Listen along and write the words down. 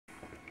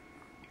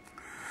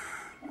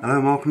Hello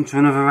and welcome to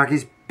another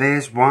Raggy's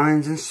Beers,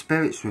 Wines and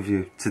Spirits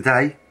review.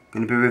 Today,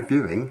 I'm going to be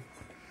reviewing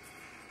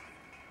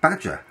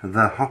Badger,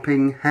 the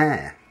Hopping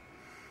Hare.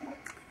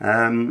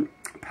 Pale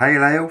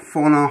Ale,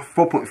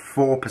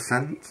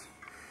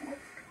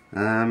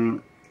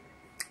 4.4%.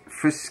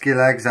 Frisky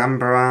Legs,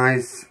 Amber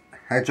Eyes,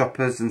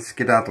 Hedgehoppers and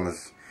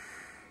Skedaddlers.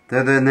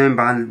 They're known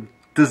by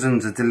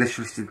dozens of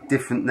deliciously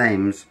different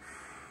names.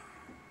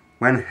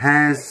 When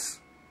hares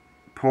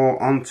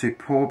pour onto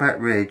Pawbeck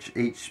Ridge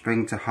each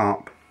spring to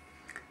hop,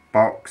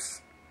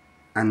 box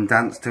and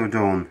dance till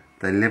dawn,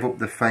 they live up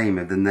the fame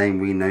of the name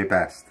we know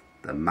best,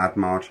 the Mad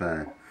March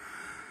Hare.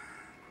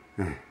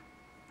 Do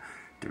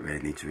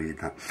really need to read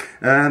that.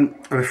 A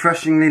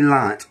refreshingly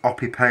light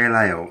hoppy pale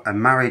ale, a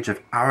marriage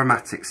of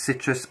aromatic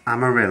citrus,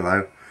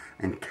 amarillo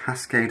and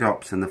cascade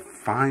hops and the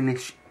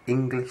finest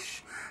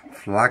English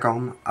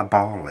flagon of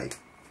barley.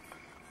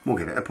 We'll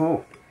give it a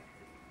pour.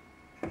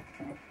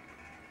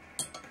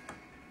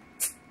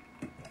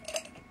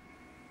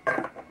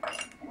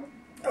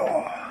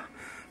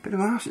 Been a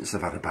while since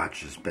I've had a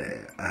Badger's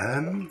beer.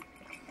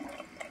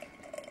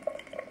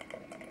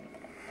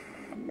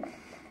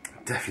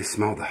 Definitely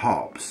smell the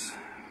hops.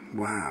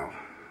 Wow,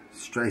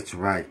 straight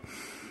away.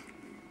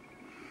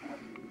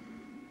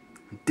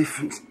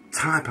 Different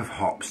type of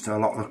hops to a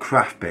lot of the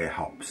craft beer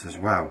hops as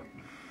well.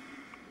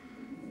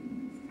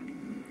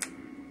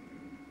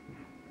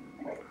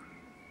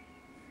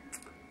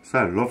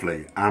 So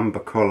lovely, amber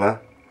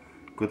colour,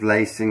 good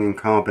lacing and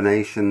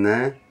carbonation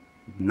there.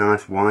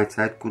 Nice white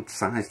head, good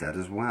sized head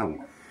as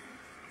well.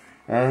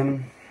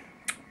 Been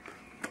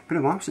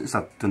a while since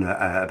I've done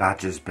a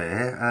Badger's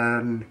beer.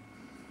 I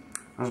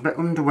was a bit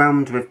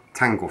underwhelmed with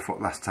Tanglefoot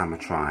last time I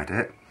tried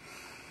it.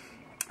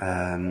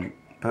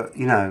 But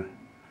you know,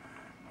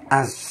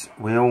 as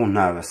we all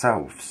know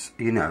ourselves,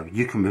 you know,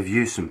 you can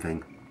review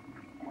something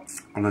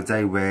on a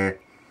day where,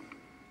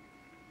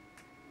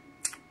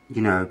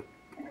 you know,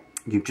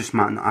 you just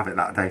might not have it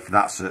that day for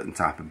that certain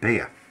type of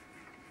beer.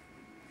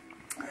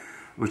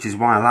 Which is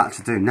why I like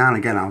to do, now and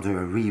again I'll do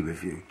a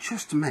re-review,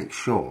 just to make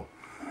sure.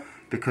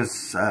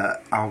 Because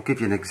I'll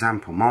give you an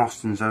example,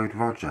 Marston's Ode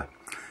Roger.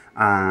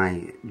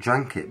 I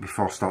drank it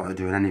before I started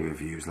doing any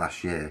reviews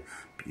last year.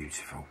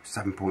 Beautiful,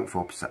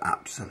 7.4%,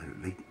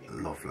 absolutely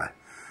lovely.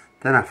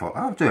 Then I thought,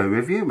 I'll do a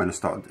review when I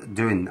started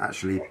doing,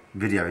 actually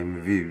videoing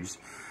reviews.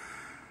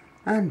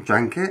 And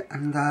drank it,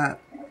 and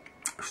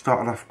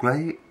started off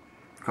great.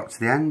 Got to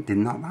the end, did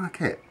not like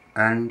it.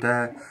 And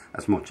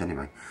as much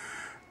anyway.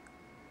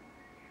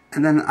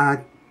 And then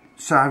I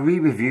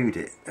re-reviewed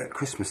it at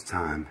Christmas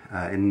time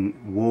in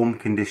warm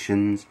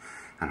conditions,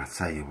 and I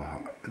tell you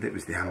what, it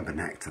was the amber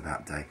nectar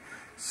that day.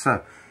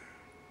 So,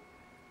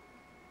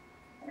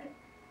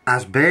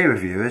 as beer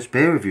reviewers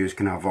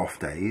can have off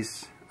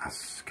days,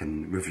 as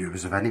can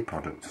reviewers of any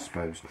product, I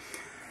suppose.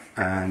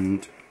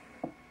 And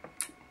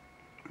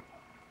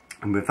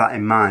with that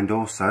in mind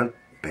also,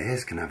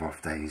 beers can have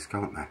off days,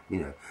 can't they?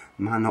 You know,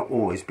 might not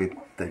always be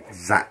the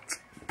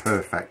exact,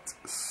 perfect,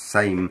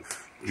 same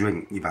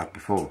drink you've had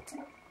before.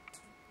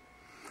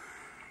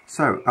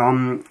 So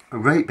on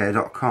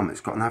ratebeer.com it's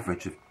got an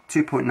average of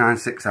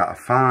 2.96 out of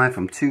 5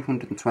 from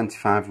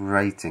 225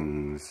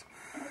 ratings.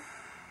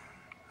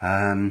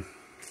 Have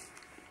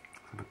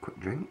a quick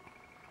drink.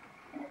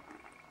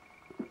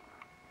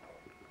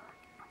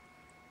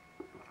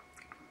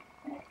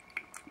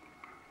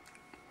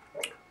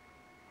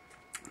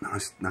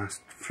 Nice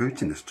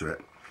fruitiness to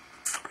it.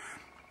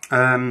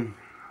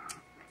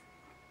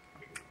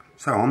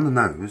 So on the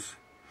nose,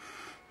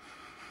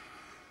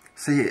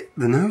 see,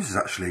 the nose has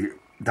actually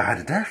died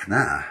a death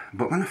now,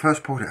 but when I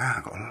first poured it out,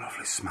 I got a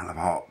lovely smell of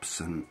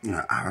hops and, you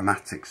know,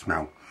 aromatic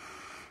smell.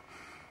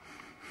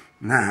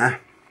 Now, I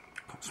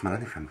can't smell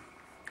anything.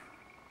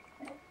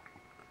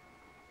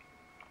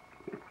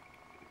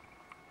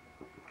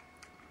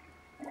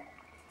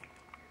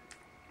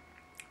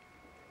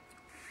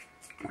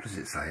 What does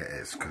it say it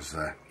is? Because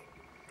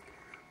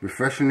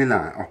refreshingly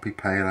light, hoppy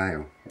pale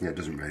ale. Yeah, it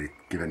doesn't really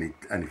give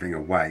anything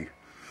away.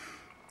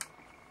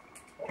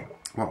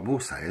 What I will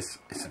say is,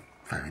 it's a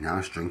very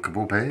nice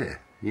drinkable beer,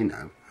 you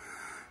know.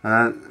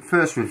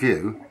 First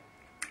review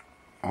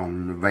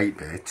on the Rate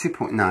Beer,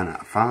 2.9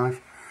 out of 5.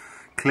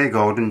 Clear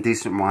golden,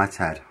 decent white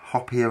head.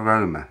 Hoppy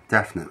aroma,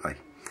 definitely.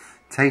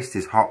 Taste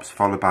is hops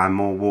followed by a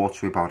more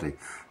watery body.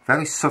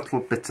 Very subtle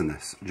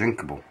bitterness,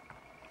 drinkable.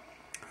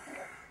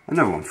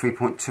 Another one,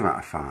 3.2 out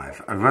of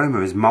 5.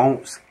 Aroma is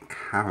malts,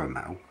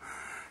 caramel,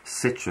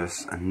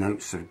 citrus and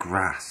notes of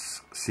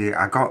grass. See,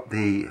 I got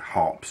the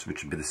hops,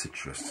 which would be the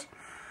citrus.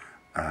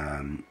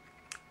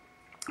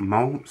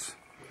 Malts,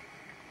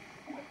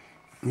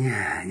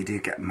 yeah, you do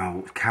get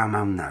malt.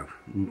 Caramel, no.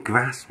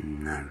 Grass,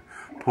 no.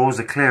 Pours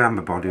a clear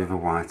amber body with a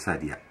white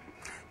head, yeah.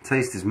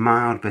 Taste is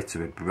mild bitter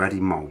with bready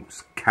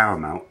malts,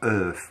 caramel,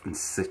 earth and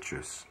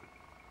citrus.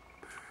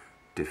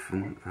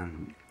 Different,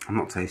 and I'm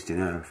not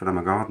tasting earth, but I'm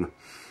a gardener.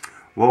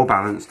 Well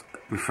balanced,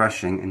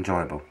 refreshing,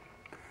 enjoyable.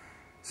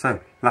 So,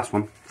 last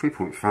one,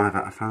 3.5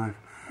 out of 5.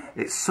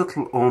 It's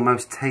subtle,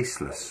 almost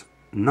tasteless,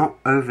 not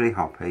overly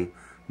hoppy,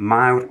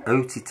 Mild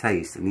oaty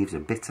taste and leaves a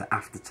bitter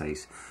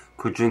aftertaste.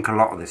 Could drink a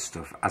lot of this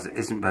stuff as it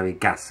isn't very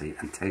gassy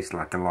and tastes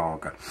like a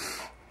lager.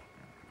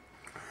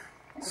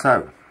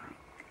 So,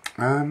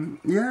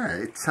 yeah,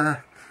 it's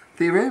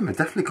the aroma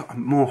definitely got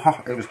more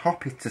hot. It was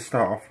hoppy to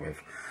start off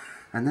with,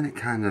 and then it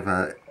kind of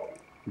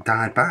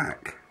died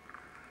back.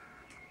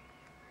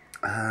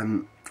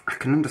 I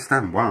can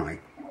understand why.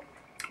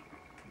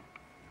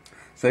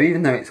 So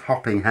even though it's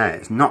hopping Hare,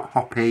 it's not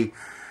hoppy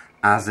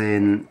as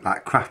in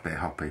like craft beer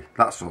hoppy,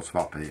 that sort of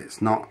hoppy.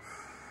 It's not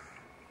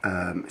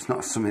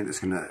something that's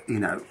gonna, you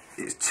know,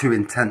 it's too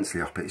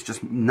intensely hoppy. It's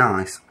just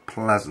nice,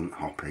 pleasant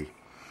hoppy.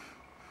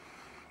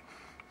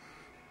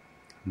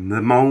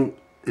 The malt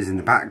is in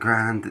the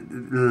background.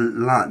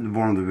 Like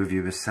one of the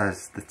reviewers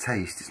says, the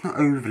taste, it's not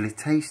overly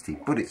tasty,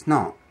 but it's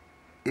not.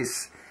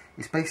 It's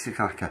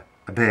basically like a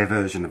beer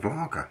version of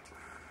lager,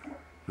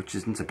 which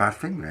isn't a bad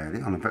thing really.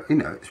 You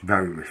know, it's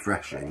very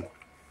refreshing.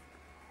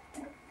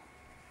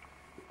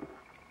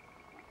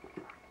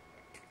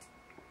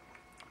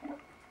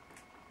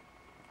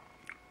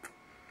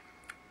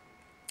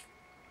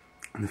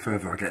 And the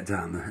further I get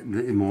down,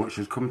 the more it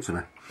should come to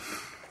me.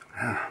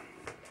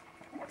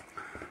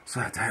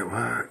 So day at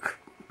work,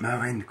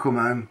 mowing, come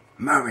home,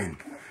 mowing.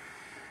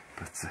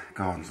 But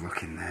garden's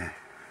looking there.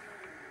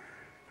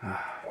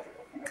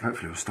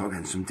 Hopefully we'll start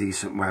getting some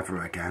decent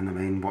weather again. I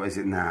mean, what is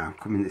it now?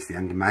 It's the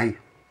end of May,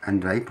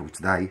 end of April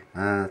today.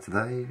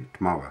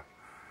 Tomorrow.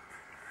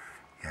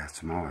 Yeah,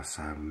 tomorrow,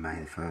 so May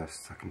the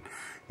 1st.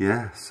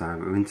 Yeah, so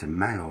we're into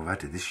May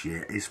already. This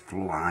year is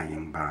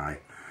flying by.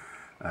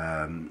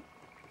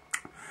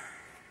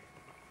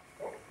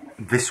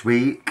 This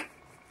week,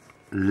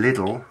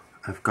 Lidl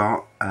have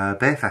got a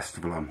beer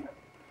festival on.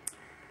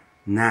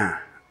 Now,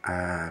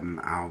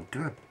 I'll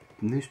do a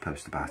news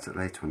post about it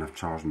later when I've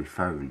charged my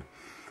phone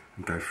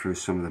and go through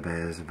some of the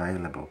beers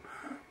available.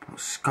 But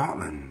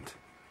Scotland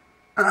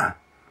have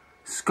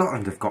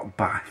got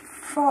by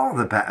far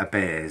the better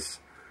beers.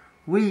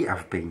 We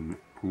have been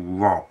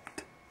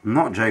robbed. I'm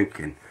not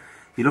joking.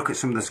 You look at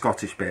some of the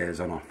Scottish beers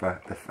on offer,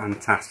 they're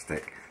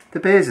fantastic. The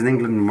beers in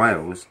England and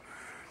Wales,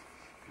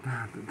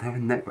 they're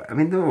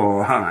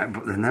alright,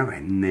 but they're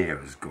nowhere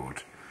near as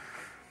good.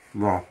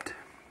 Robbed.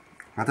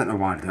 I don't know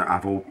why they don't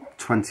have all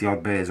 20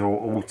 odd beers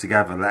all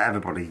together. Let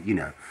everybody, you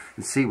know,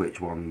 and see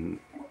which one,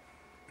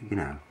 you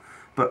know.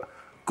 But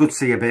good to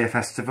see a beer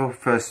festival.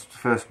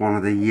 First one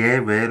of the year,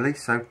 really.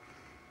 So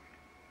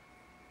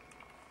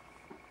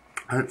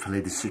hopefully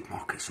the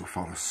supermarkets will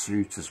follow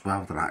suit as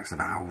well. The likes of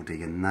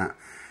Aldi and that.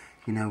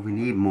 You know, we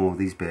need more of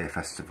these beer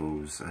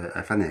festivals.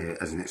 If only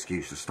as an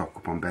excuse to stock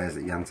up on beers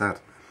that you haven't had.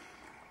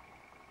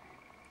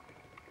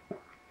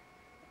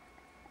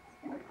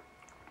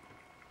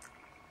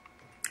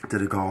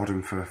 Did a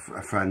garden for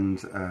a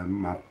friend,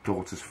 my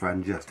daughter's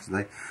friend,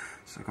 yesterday,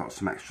 so I got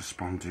some extra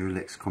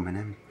spondulics coming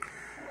in,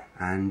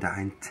 and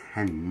I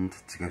intend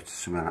to go to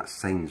somewhere like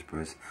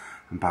Sainsbury's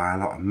and buy a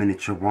lot of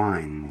miniature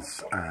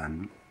wines.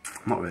 I'm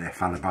not really a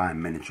fan of buying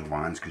miniature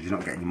wines because you're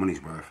not getting your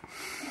money's worth,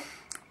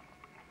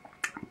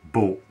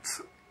 but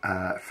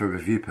for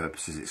review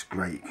purposes it's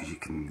great because you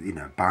can, you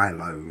know, buy a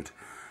load,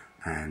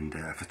 and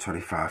for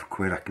 25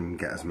 quid I can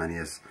get as many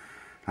as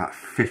like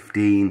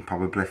 15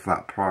 probably for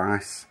that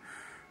price.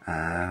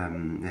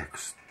 Yeah,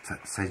 because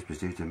Sainsbury's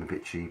do them a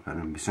bit cheaper,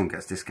 and my son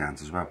gets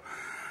discounts as well.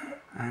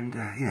 And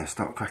yeah,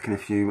 start cracking a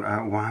few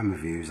wine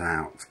reviews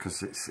out,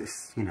 because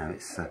it's you know,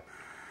 it's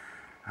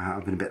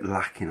I've been a bit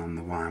lacking on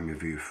the wine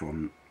review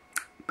front.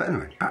 But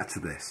anyway, back to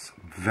this.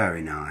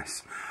 Very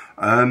nice.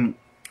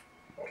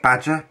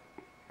 Badger,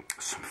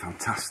 some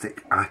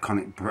fantastic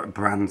iconic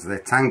brands there.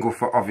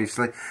 Tanglefoot,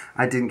 obviously.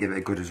 I didn't give it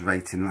a good as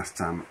rating last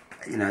time.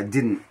 You know, it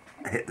didn't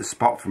hit the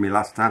spot for me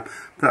last time,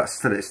 but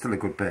it's still a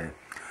good beer.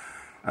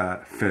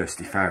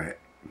 Thirsty Ferret,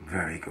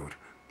 very good.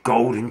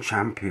 Golden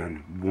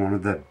Champion, one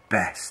of the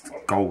best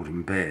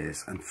golden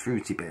beers and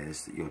fruity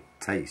beers that you'll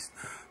taste.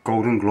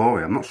 Golden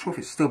Glory, I'm not sure if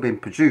it's still being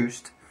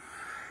produced.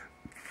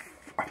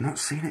 I've not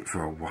seen it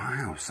for a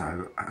while,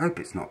 so I hope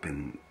it's not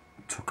been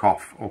took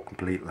off all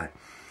completely.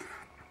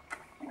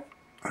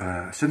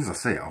 As soon as I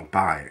see it, I'll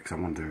buy it because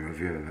I want to do a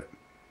review of it.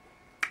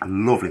 A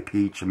lovely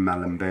peach and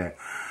melon beer.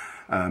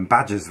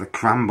 Badger's the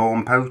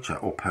Cranbourne Poacher,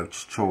 or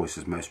Poacher's Choice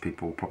as most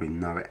people will probably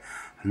know it.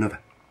 Another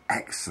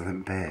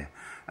excellent beer.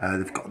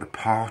 They've got the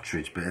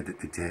Partridge beer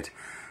that they did,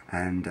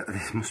 and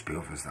there must be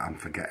others that I'm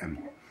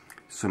forgetting.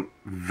 Some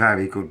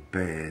very good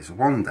beers.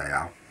 One day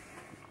I'll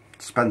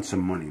spend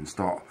some money and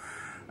start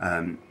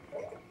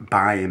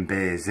buying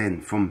beers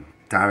in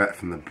direct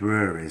from the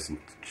breweries, and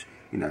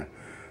you know,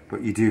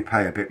 but you do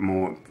pay a bit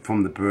more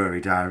from the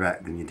brewery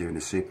direct than you do in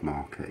the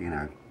supermarket, you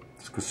know.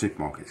 It's because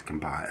supermarkets can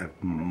buy at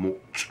a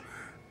much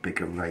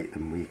bigger rate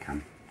than we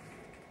can.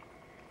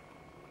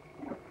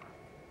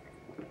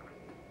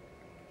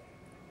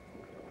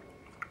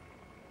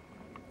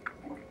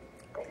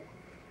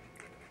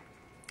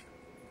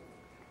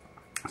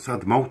 So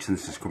the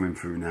maltiness is coming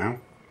through now.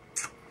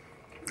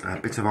 A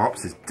bit of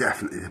hops, is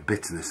definitely the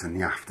bitterness and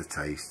the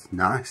aftertaste.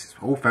 Nice, it's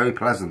all very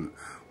pleasant,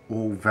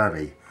 all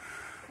very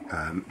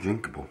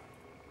drinkable.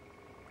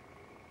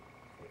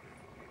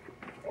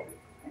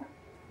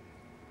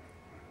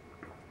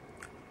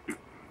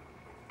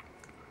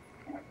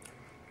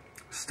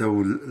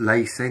 still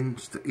lacing,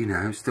 you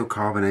know, still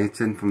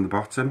carbonating from the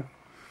bottom.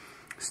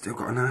 Still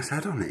got a nice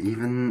head on it,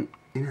 even,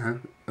 you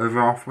know, over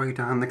halfway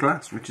down the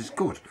glass, which is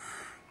good.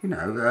 You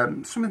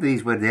know, some of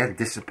these where the head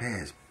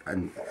disappears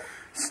and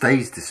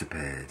stays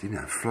disappeared, you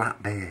know,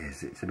 flat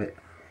beers, it's a bit...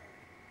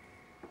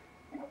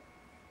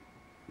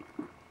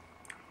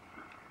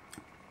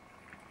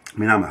 I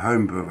mean, I'm a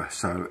home brewer,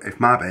 so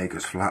if my beer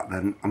goes flat,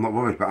 then I'm not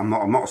worried, but I'm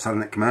not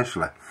selling it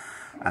commercially.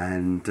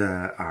 And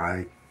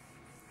I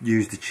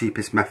use the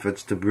cheapest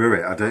methods to brew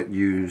it. I don't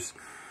use,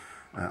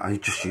 I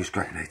just use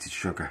granulated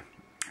sugar,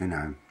 you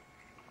know.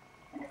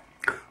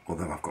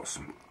 Although I've got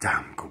some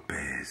damn good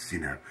beers, you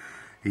know.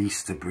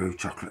 Easter Brew,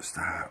 Chocolate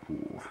Stout,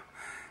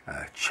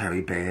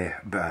 cherry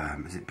beer,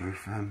 is it Brew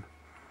Firm?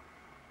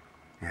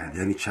 Yeah,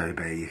 the only cherry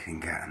beer you can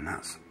get, and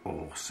that's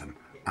awesome.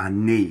 I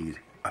need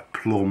a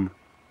plum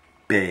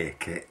beer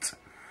kit,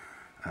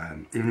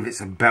 even if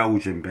it's a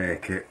Belgian beer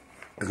kit,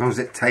 as long as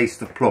it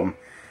tastes of plum.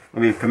 I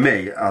mean, for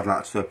me, I'd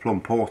like to do a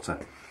plum porter,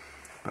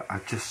 but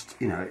I just,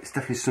 you know, it's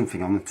definitely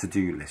something on the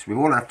to-do list. We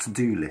all have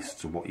to-do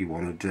lists of what you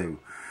want to do,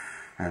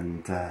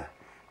 and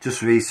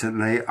just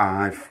recently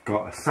I've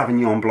got a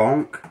Sauvignon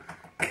Blanc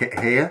kit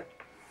here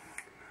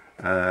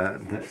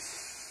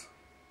that's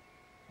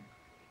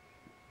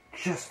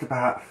just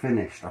about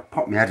finished. I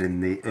popped my head in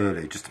the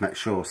earlier just to make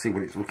sure, see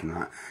what it's looking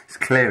like. It's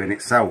clearing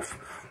itself.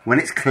 When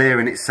it's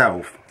clearing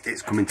itself,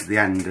 it's coming to the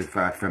end of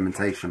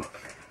fermentation.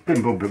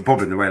 Been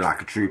bubbling away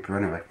like a trooper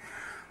anyway.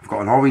 I've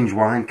got an orange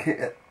wine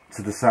kit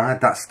to the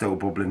side. That's still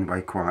bubbling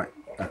away quite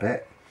a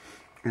bit.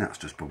 And that's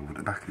just bubbled at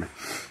the back of me.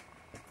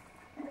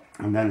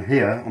 And then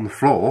here on the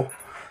floor,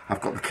 I've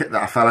got the kit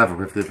that I fell over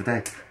with the other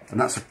day. And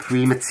that's a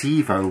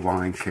Primitivo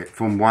wine kit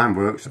from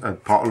Wineworks, a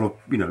part of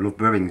Love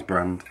Brewing's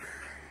brand.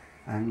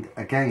 And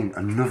again,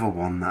 another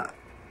one that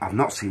I've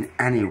not seen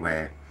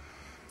anywhere.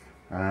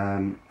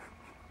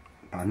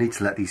 I need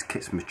to let these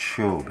kits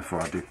mature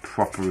before I do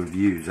proper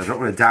reviews. I don't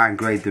want to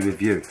downgrade the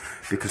review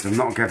because I've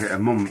not given it a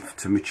month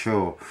to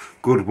mature.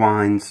 Good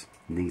wines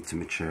need to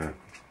mature.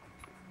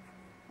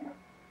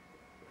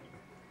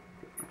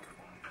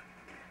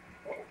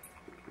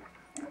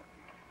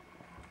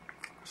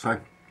 So,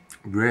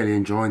 really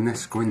enjoying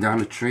this, going down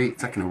the tree,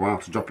 taking a while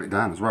to drop it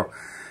down as well,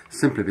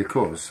 simply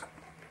because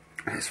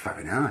it's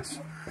very nice.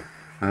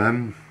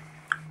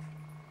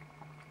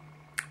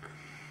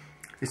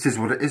 This is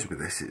what it is with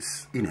this.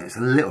 It's, you know, it's a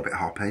little bit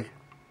hoppy.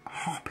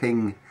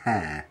 Hopping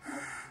Hare.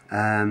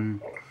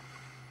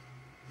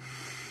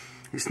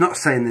 It's not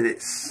saying that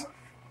it's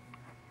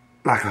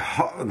like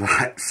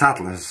like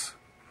Sadler's,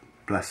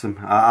 bless them.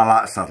 I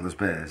like Sadler's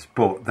beers,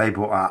 but they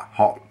brought out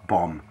Hop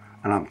Bomb,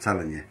 and I'm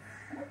telling you,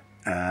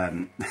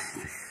 I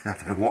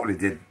don't know what they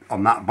did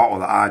on that bottle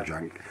that I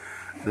drank.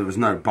 There was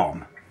no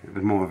bomb. It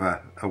was more of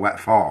a wet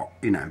fart,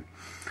 you know.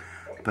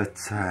 But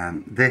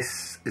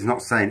this is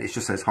not saying, it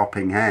just says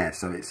Hopping Hare,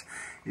 so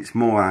it's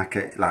more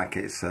like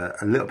it's a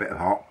little bit of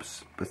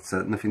hops, but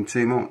nothing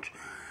too much,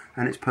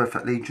 and it's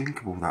perfectly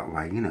drinkable that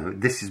way. You know,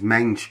 this is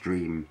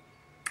mainstream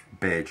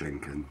beer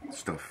drinking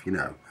stuff, you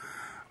know.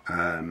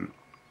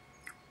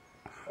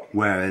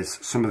 Whereas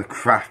some of the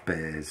craft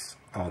beers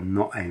are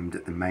not aimed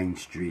at the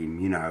mainstream.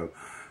 You know,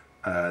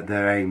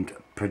 they're aimed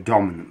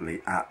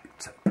predominantly at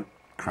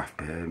craft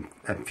beer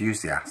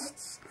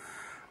enthusiasts.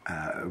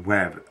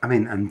 Where, I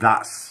mean, and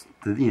that's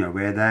the, you know,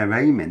 where they're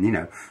aiming. You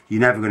know, you're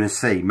never going to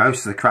see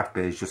most of the craft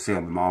beers you'll see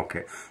on the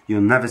market.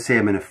 You'll never see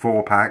them in a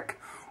 4-pack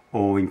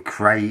or in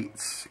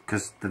crates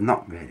because they're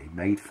not really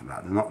made for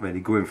that. They're not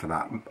really going for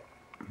that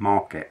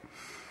market.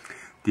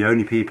 The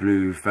only people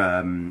who've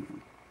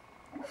on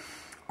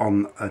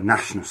a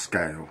national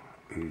scale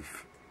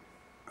who've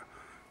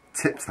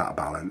tipped that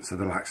balance are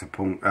the likes of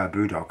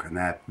Brewdog and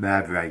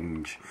their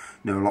range.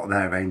 You know, a lot of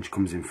their range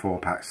comes in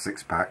 4-packs,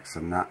 6-packs,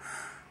 and that.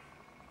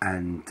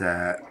 And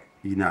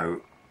you know,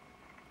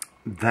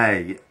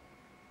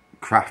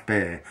 craft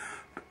beer,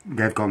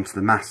 they've gone to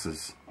the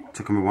masses.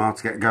 Took them a while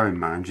to get going,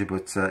 mind you,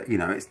 but you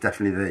know, it's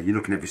definitely there. You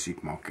look in every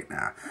supermarket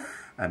now,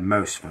 and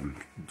most of them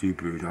do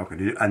Brewdog,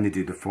 and they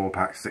do the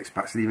 4-packs,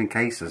 6-packs, and even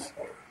cases.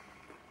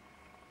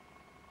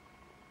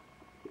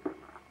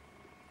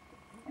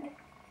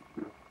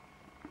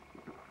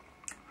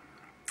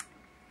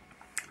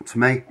 To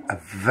me, a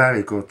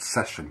very good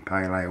session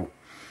pale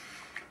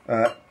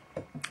ale.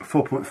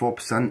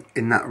 4.4%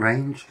 in that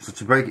range. So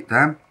to break it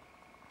down,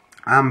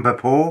 amber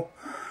pour,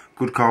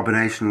 good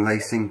carbonation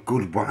lacing,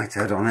 good white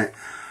head on it,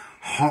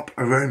 hop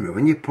aroma.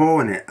 When you're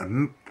pouring it, a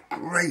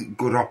great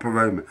good hop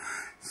aroma.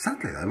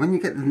 Sadly though, when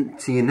you get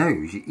to your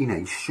nose, you know,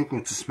 you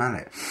struggle to smell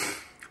it.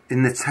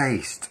 In the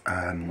taste,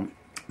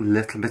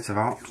 little bit of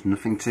hops,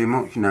 nothing too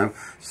much, you know.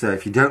 So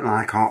if you don't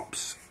like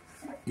hops,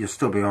 you'll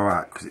still be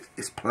alright because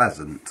it's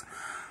pleasant.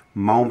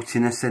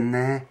 Maltiness in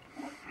there.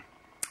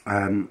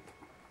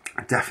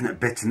 Definite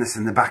bitterness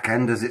in the back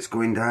end as it's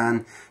going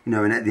down, you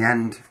know, and at the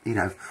end, you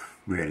know,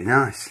 really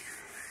nice.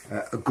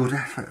 A good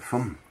effort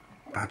from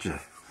Badger.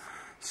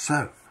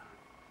 So,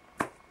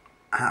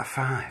 out of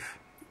 5,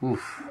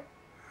 oof,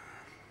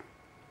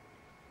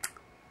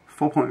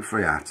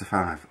 4.3 out of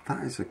 5.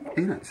 That is a,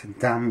 you know, it's a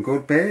damn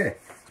good beer.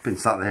 It's been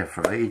sat there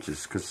for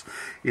ages, because,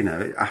 you know,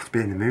 you have to be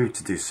in the mood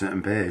to do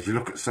certain beers. You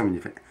look at some and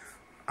you think,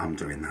 I'm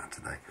doing that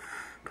today.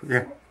 But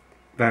yeah,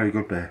 very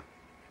good beer.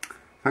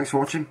 Thanks for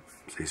watching.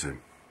 See you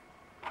soon.